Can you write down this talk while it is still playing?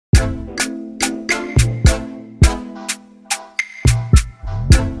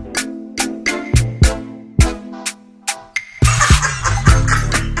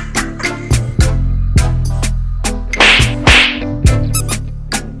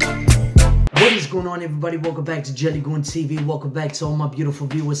What is going on, everybody? Welcome back to JellyGoonTv. Welcome back to all my beautiful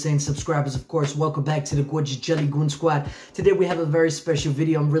viewers and subscribers, of course. Welcome back to the gorgeous JellyGoon squad. Today we have a very special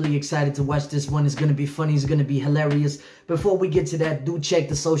video. I'm really excited to watch this one. It's going to be funny. It's going to be hilarious. Before we get to that, do check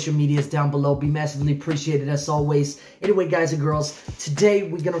the social medias down below. Be massively appreciated as always. Anyway, guys and girls, today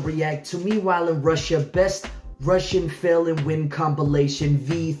we're going to react to Meanwhile in Russia, Best Russian Fail and Win compilation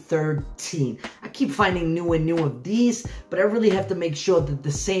V13. I keep finding new and new of these, but I really have to make sure that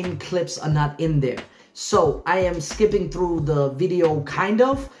the same clips are not in there. So I am skipping through the video kind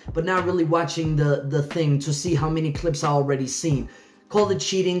of, but not really watching the thing to see how many clips I already seen. Call it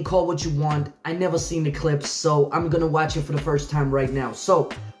cheating, call what you want. I never seen the clips, so I'm gonna watch it for the first time right now.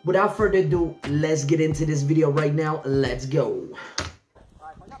 So without further ado, let's get into this video right now. Let's go.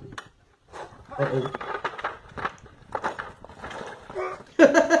 Uh-oh.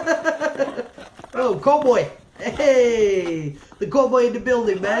 Oh, cowboy! Hey, the cowboy in the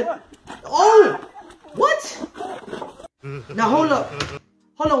building, man. Oh, what? Now hold on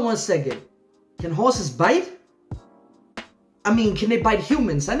 1 second. Can horses bite? I mean, can they bite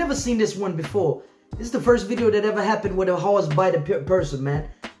humans? I never seen this one before. This is the first video that ever happened where a horse bite a person, man.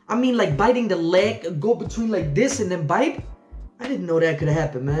 I mean, like biting the leg, go between like this and then bite. I didn't know that could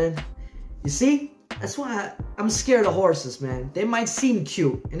happen, man. You see? That's why I'm scared of horses, man. They might seem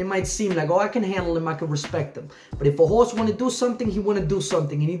cute, and it might seem like, oh, I can handle them, I can respect them. But if a horse want to do something, he want to do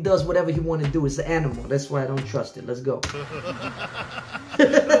something, and he does whatever he want to do. It's an animal. That's why I don't trust it. Let's go. What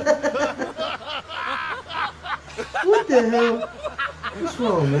the hell? What's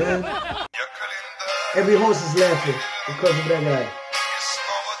wrong, man? Every horse is laughing because of that guy.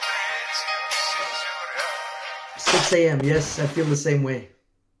 6 a.m. Yes, I feel the same way.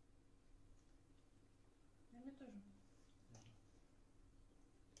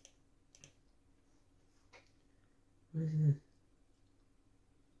 What is it?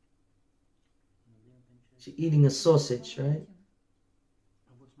 She's eating a sausage, right?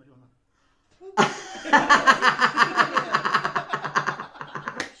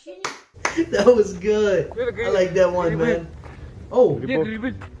 That was good. I like that one, man. Oh. What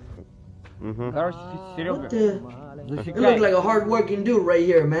the? You look like a hard-working dude right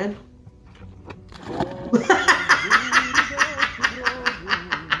here, man.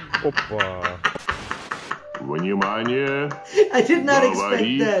 I did not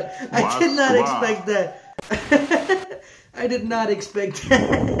expect that. I did not expect that. I did not expect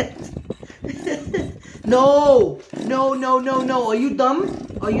that. No. Are you dumb?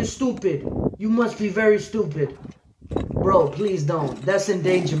 Are you stupid? You must be very stupid. Bro, please don't. That's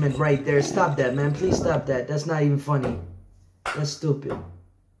endangerment right there. Stop that, man. Please stop that. That's not even funny. That's stupid.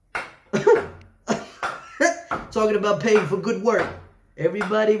 Talking about paying for good work.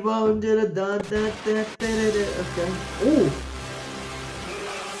 Everybody won't do the dun. Okay. Ooh.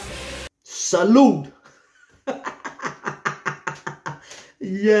 Salute.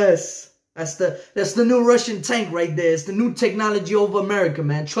 Yes. That's the new Russian tank right there. It's the new technology over America,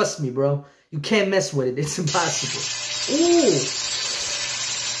 man. Trust me, bro. You can't mess with it. It's impossible. Ooh.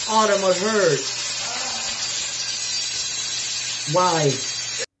 Oh, that must hurt. Why?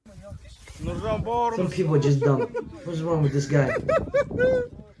 Some people are just dumb. What's wrong with this guy?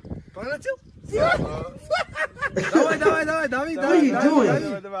 What are you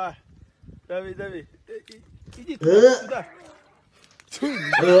doing?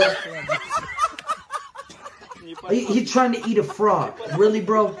 He's trying to eat a frog. Really,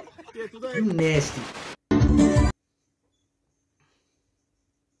 bro? You nasty.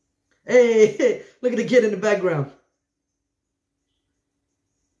 Hey, look at the kid in the background.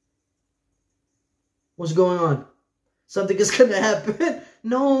 What's going on? Something is gonna happen?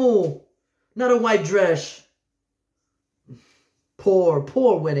 No, not a white dress. Poor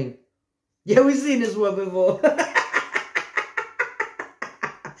wedding. Yeah, we've seen this one before.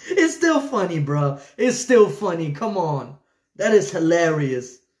 It's still funny, bro. It's still funny. Come on. That is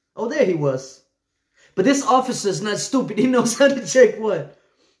hilarious. Oh, there he was. But this officer's not stupid. He knows how to check what.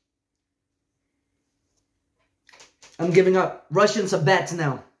 I'm giving up. Russians are bats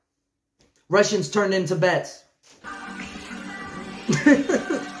now. Russians turned into bats.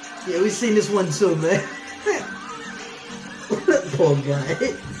 Yeah, we've seen this one too, man. Poor guy.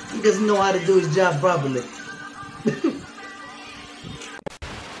 He doesn't know how to do his job properly.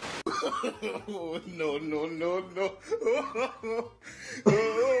 No.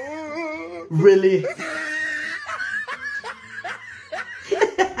 Really?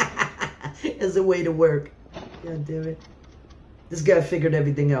 It's a way to work. God damn it. This guy figured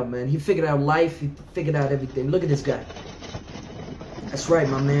everything out, man. He figured out life. He figured out everything. Look at this guy. That's right,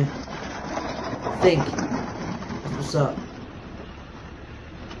 my man. Think. What's up?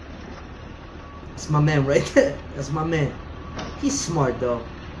 That's my man right there. That's my man. He's smart though.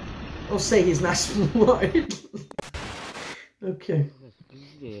 Don't say he's not smart. Okay.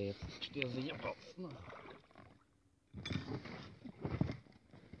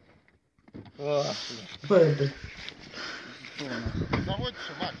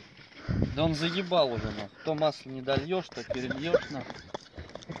 Заводишься, Макс? Да он заебал уже, нахуй. То масло не дольешь, то перельешь, нахуй.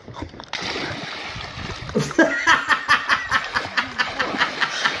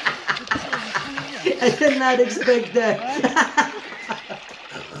 I did not expect that.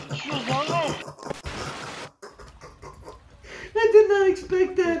 I did not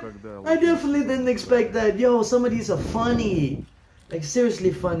expect that. I definitely didn't expect that. Yo, some of these are funny. Like,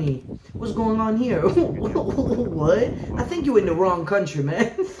 seriously funny. What's going on here? What? I think you're in the wrong country,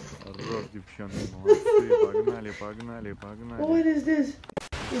 man. What is this?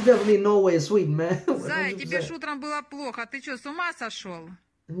 It's definitely Norway and Sweden, man. Зай, тебе ж утром было плохо. Ты что, с ума сошел?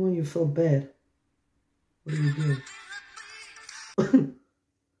 When you feel bad. What are you doing?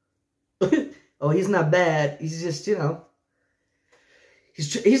 Oh, he's not bad. He's just, you know.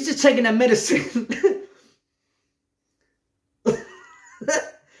 He's just taking that medicine.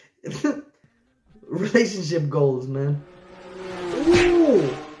 Relationship goals, man. Ooh.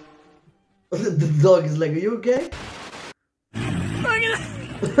 The dog is like, are you okay?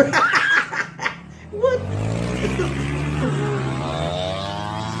 What?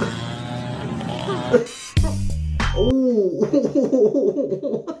 Oh.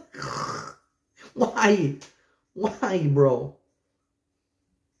 Why? Why, bro?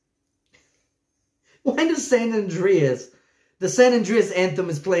 Why does San Andreas? The San Andreas anthem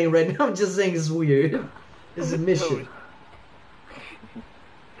is playing right now. I'm just saying it's weird. It's a mission.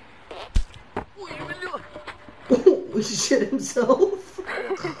 He shit himself.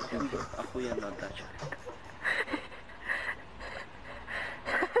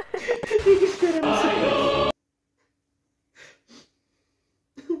 He shit himself.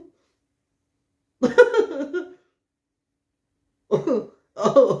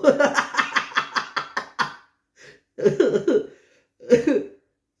 Oh.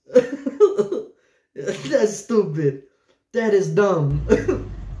 That's stupid. That is dumb.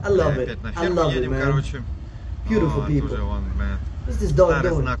 I love it. I love it, man. Beautiful people. What's this dog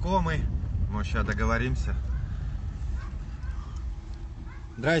doing? Знакомый. Мы сейчас договоримся.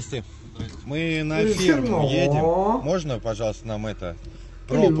 Здрасте. Мы на ферму едем. Можно, пожалуйста, нам это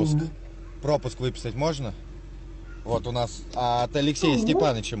пропуск выписать можно? Вот у нас от Алексея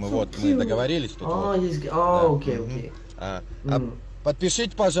Степановича мы мы договорились тут. Окей.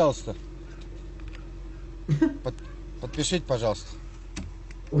 Подпишите, пожалуйста. Подпишите, пожалуйста.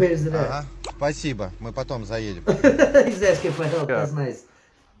 Where's it at? Ага, спасибо. Мы потом заедем. He's asking for help. That's nice.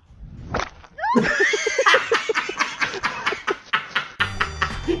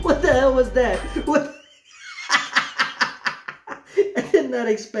 What the hell was that? What? I did not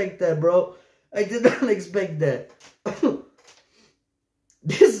expect that, bro. I did not expect that.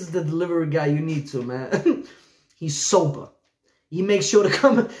 This is the delivery guy you need to, man. He's sober. He makes sure to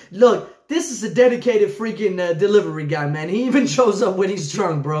come. Look, this is a dedicated freaking delivery guy, man. He even shows up when he's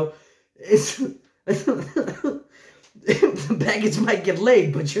drunk, bro. It's the package might get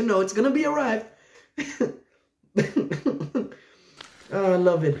late, but you know it's gonna be arrived. Oh, I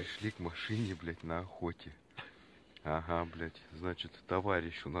love it. Пришли к машине, блядь, на охоте. Ага, блядь, значит,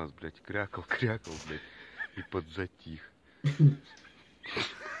 товарищ у нас, блядь, крякал, блядь, и подзатих.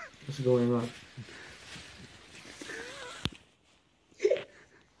 What's going on?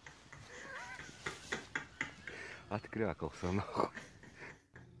 Открякался, нахуй.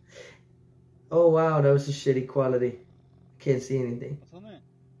 Oh, wow, that was a shitty quality. Can't see anything.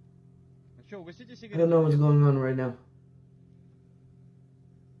 I don't know what's going on right now.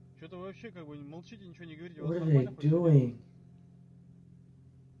 What are they doing?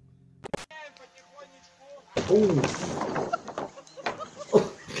 Oh.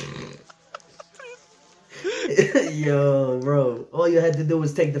 Yo, bro. All you had to do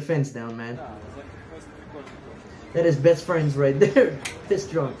was take the fence down, man. That is best friends right there. Piss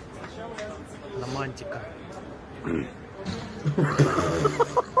drunk. Романтика.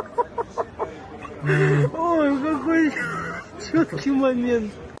 Ой, какой четкий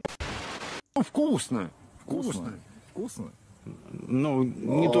момент. Вкусно. Ну,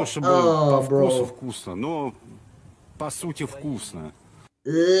 не то чтобы по вкусу вкусно, но по сути вкусно.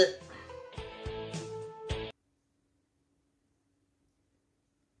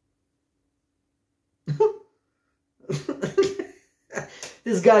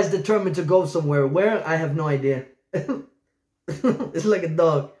 This guy's determined to go somewhere. Where? I have no idea. It's like a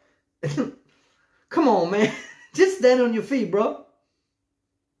dog. Come on, man. Just stand on your feet, bro.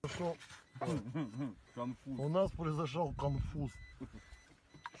 У нас произошел конфуз.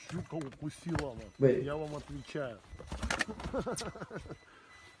 Щука укусила нас. Wait. Я вам отвечаю.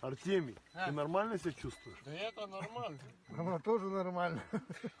 Артемий, ты нормально себя чувствуешь? Да это нормально. Она тоже нормально.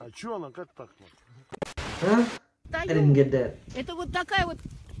 А чё она, как так? Huh? I didn't get that. Это вот такая вот...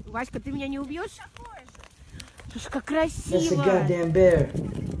 Васька, ты меня не убьешь? Слушай, как That's a красиво. goddamn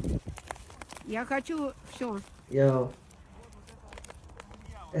bear. Я хочу... Все. Yo.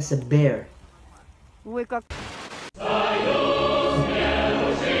 That's a bear. Ой, как...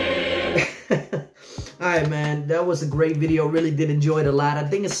 Alright, man, that was a great video. Really did enjoy it a lot. I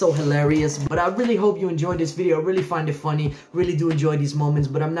think it's so hilarious, but I really hope you enjoyed this video. I really find it funny. Really do enjoy these moments,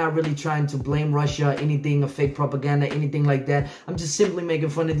 but I'm not really trying to blame Russia, anything, of fake propaganda, anything like that. I'm just simply making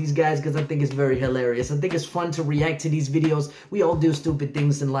fun of these guys because I think it's very hilarious. I think it's fun to react to these videos. We all do stupid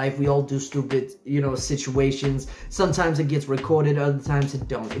things in life. We all do stupid, you know, situations. Sometimes it gets recorded, other times it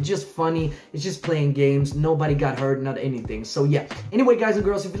don't. It's just funny. It's just playing games. Nobody got hurt, not anything. So yeah. Anyway, guys and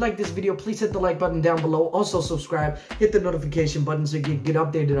girls, if you like this video, please hit the like button down below. Also subscribe, hit the notification button so you can get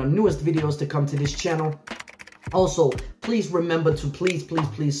updated on newest videos to come to this channel. Also, please remember to please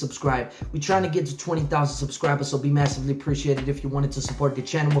subscribe. We're trying to get to 20,000 subscribers, so be massively appreciated if you wanted to support the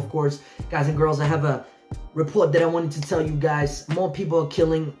channel, of course. Guys and girls, I have a report that I wanted to tell you guys. More people are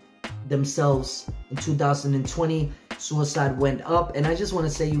killing themselves in 2020. Suicide went up, and I just want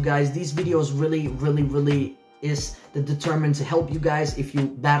to say, you guys, these videos really is determined to help you guys if you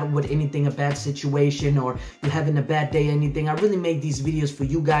battle with anything, a bad situation, or you're having a bad day, anything. I really make these videos for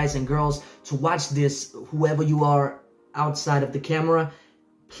you guys and girls to watch this, whoever you are outside of the camera.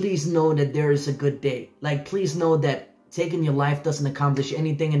 Please know that there is a good day. Like, please know that taking your life doesn't accomplish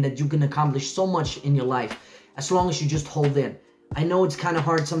anything, and that you can accomplish so much in your life as long as you just hold in. I know it's kind of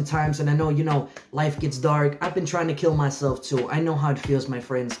hard sometimes, and I know, you know, life gets dark. I've been trying to kill myself too. I know how it feels, my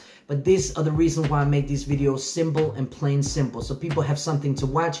friends. But these are the reasons why I make these videos simple and plain simple. So people have something to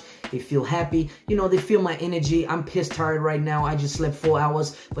watch. They feel happy. You know, they feel my energy. I'm pissed tired right now. I just slept 4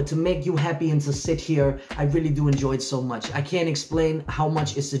 hours. But to make you happy and to sit here, I really do enjoy it so much. I can't explain how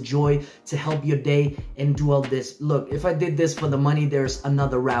much it's a joy to help your day and do all this. Look, if I did this for the money, there's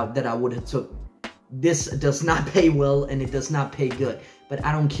another route that I would have took. This does not pay well, and it does not pay good, but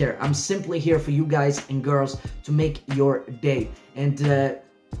I don't care. I'm simply here for you guys and girls to make your day. And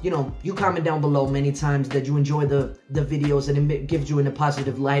you know, you comment down below many times that you enjoy the videos, and it gives you in a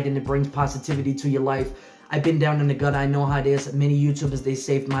positive light, and it brings positivity to your life. I've been down in the gutter. I know how it is. Many YouTubers, they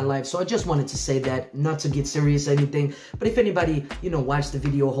saved my life. So I just wanted to say that, not to get serious or anything, but if anybody, you know, watched the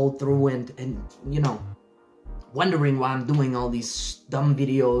video whole through and you know, wondering why I'm doing all these dumb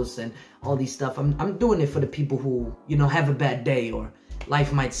videos and all these stuff, I'm doing it for the people who, you know, have a bad day or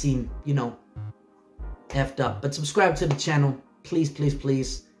life might seem, you know, effed up. But subscribe to the channel, please.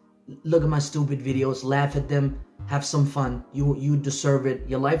 Look at my stupid videos, laugh at them, have some fun. You deserve it.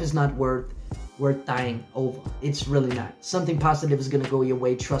 Your life is not worth dying over. It's really not. Something positive is gonna go your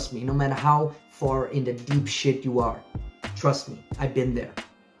way, trust me, no matter how far in the deep shit you are. Trust me, I've been there.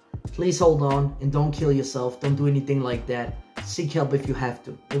 Please hold on and don't kill yourself. Don't do anything like that. Seek help if you have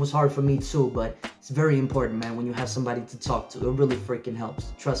to. It was hard for me too, but it's very important, man, when you have somebody to talk to. It really freaking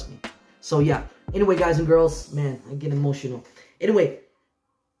helps. Trust me. So yeah. Anyway, guys and girls, man, I get emotional. Anyway,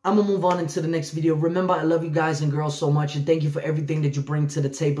 I'm gonna move on into the next video. Remember, I love you guys and girls so much, and thank you for everything that you bring to the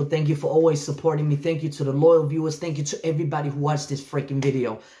table. Thank you for always supporting me. Thank you to the loyal viewers. Thank you to everybody who watched this freaking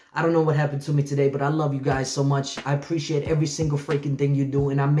video. I don't know what happened to me today, but I love you guys so much. I appreciate every single freaking thing you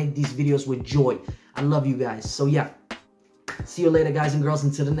do, and I make these videos with joy. I love you guys. So yeah, see you later, guys and girls,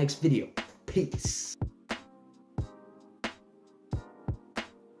 until the next video. Peace.